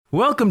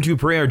Welcome to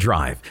Prayer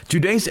Drive.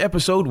 Today's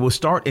episode will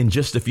start in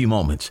just a few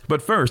moments.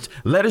 But first,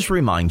 let us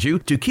remind you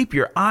to keep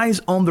your eyes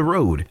on the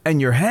road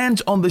and your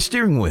hands on the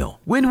steering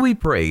wheel. When we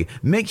pray,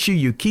 make sure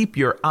you keep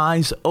your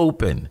eyes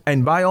open.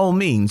 And by all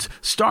means,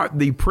 start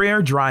the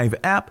Prayer Drive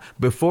app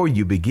before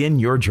you begin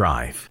your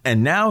drive.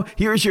 And now,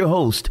 here's your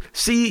host,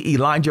 C.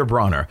 Elijah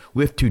Bronner,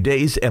 with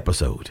today's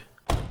episode.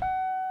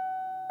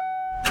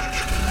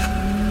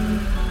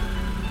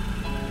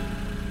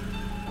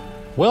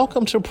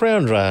 Welcome to Prayer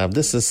Drive.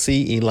 This is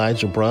C.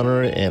 Elijah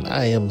Bronner, and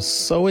I am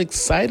so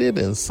excited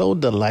and so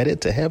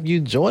delighted to have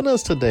you join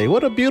us today.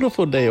 What a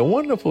beautiful day, a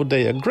wonderful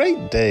day, a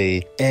great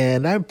day.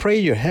 And I pray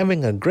you're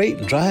having a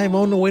great drive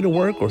on the way to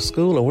work or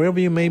school or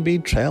wherever you may be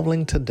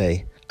traveling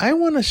today. I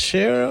want to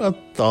share a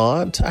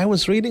thought. I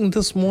was reading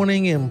this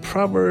morning in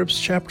Proverbs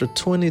chapter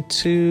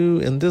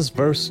 22, and this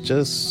verse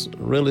just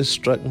really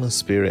struck my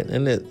spirit.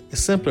 And it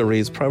simply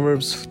reads,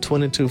 Proverbs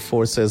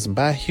 22:4 says,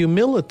 "By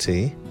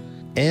humility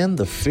and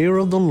the fear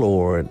of the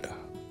Lord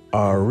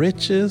are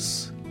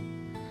riches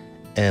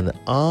and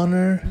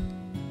honor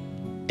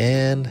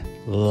and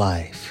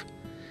life."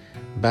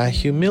 By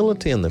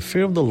humility and the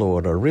fear of the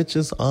Lord are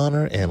riches,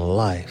 honor, and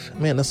life.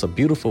 Man, that's a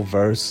beautiful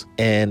verse.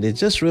 And it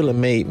just really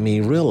made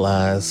me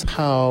realize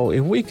how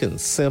if we can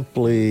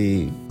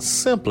simply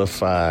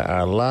simplify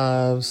our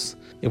lives,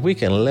 if we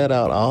can let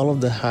out all of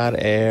the hot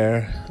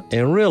air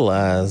and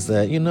realize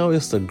that,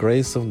 it's the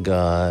grace of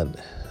God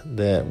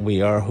that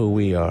we are who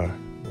we are.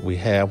 We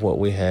have what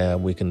we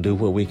have. We can do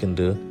what we can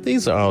do.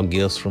 These are all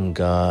gifts from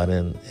God,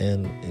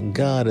 and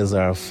God is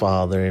our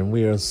Father, and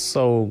we are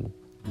so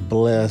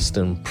blessed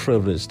and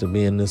privileged to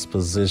be in this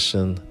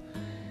position.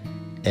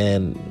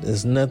 And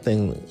it's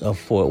nothing of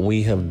what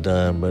we have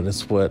done, but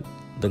it's what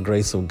the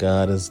grace of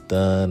God has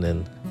done,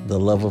 and the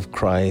love of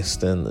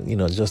Christ, and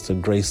just the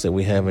grace that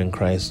we have in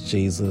Christ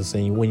Jesus.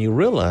 And when you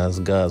realize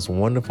God's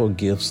wonderful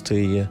gifts to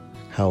you,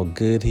 how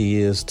good He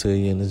is to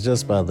you, and it's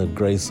just by the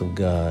grace of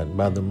God,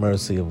 by the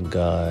mercy of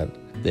God,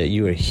 that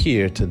you are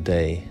here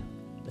today.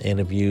 And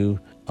if you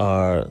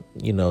are,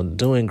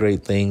 doing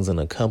great things and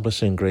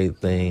accomplishing great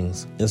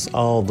things, it's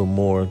all the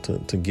more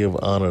to give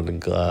honor to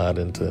God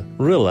and to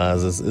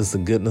realize it's the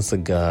goodness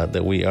of God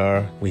that we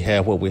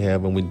have what we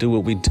have, and we do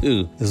what we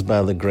do is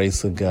by the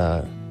grace of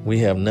God. We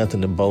have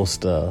nothing to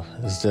boast of.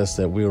 It's just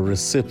that we're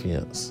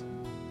recipients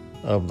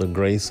of the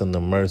grace and the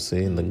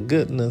mercy and the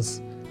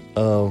goodness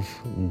of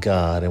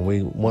God, and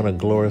we want to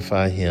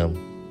glorify Him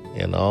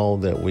in all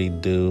that we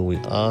do. We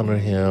honor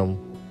Him.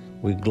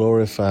 We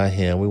glorify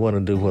Him. We want to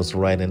do what's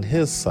right in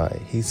His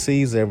sight. He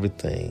sees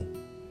everything.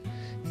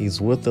 He's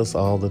with us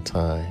all the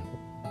time.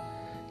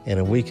 And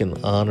if we can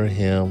honor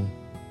Him,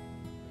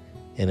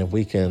 and if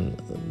we can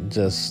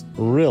just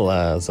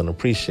realize and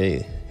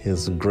appreciate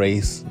His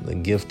grace, the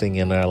gifting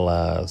in our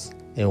lives,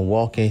 and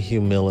walk in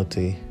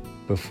humility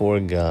before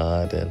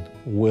God and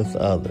with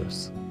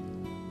others,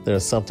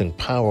 there's something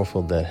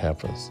powerful that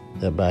happens,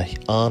 that by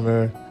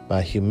honor,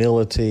 by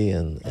humility,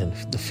 and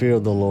the fear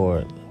of the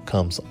Lord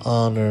comes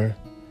honor,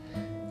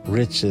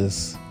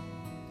 riches,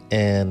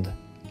 and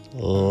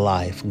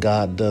life.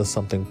 God does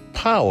something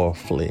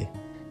powerfully.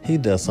 He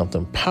does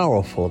something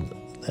powerful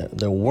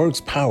that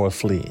works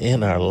powerfully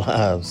in our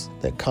lives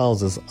that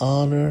causes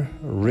honor,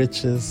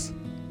 riches,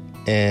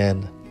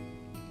 and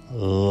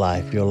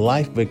life. Your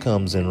life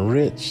becomes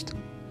enriched.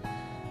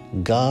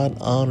 God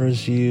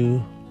honors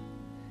you.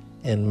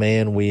 And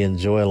man, we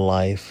enjoy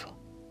life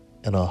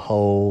on a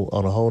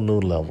whole new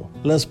level.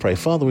 Let's pray.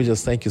 Father, we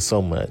just thank you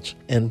so much.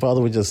 And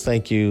Father, we just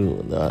thank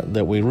you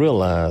that we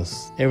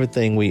realize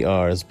everything we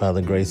are is by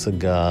the grace of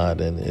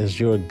God and is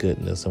your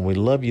goodness. And we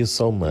love you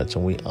so much,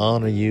 and we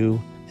honor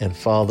you. And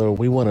Father,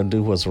 we want to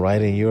do what's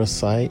right in your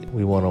sight.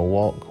 We want to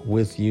walk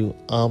with you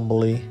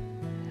humbly.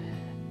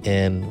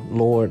 And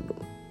Lord,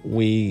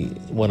 we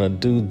want to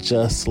do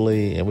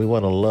justly, and we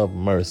want to love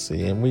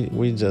mercy. And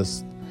we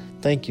just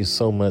thank you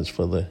so much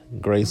for the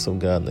grace of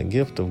God and the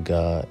gift of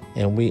God.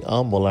 And we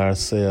humble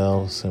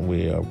ourselves, and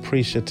we are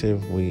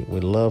appreciative. We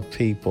love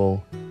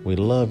people. We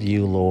love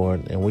you,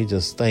 Lord. And we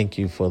just thank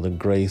you for the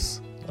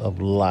grace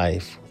of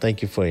life.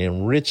 Thank you for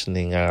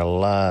enriching our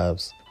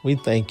lives. We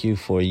thank you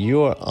for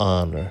your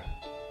honor,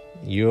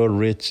 your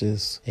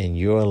riches, and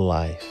your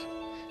life.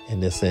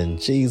 And it's in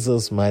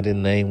Jesus' mighty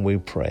name we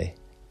pray.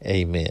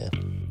 Amen.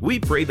 We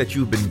pray that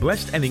you've been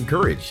blessed and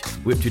encouraged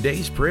with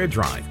today's Prayer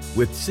Drive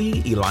with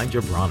C.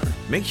 Elijah Bronner.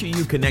 Make sure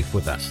you connect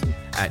with us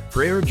at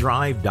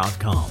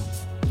prayerdrive.com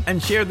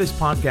and share this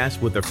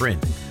podcast with a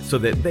friend so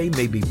that they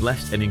may be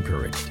blessed and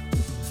encouraged.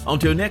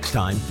 Until next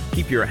time,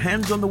 keep your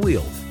hands on the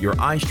wheel, your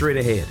eyes straight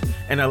ahead,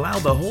 and allow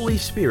the Holy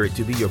Spirit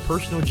to be your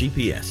personal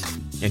GPS,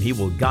 and He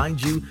will guide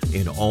you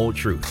in all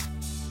truth.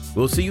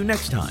 We'll see you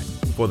next time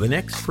for the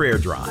next Prayer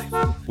Drive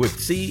with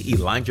C.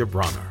 Elijah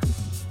Bronner.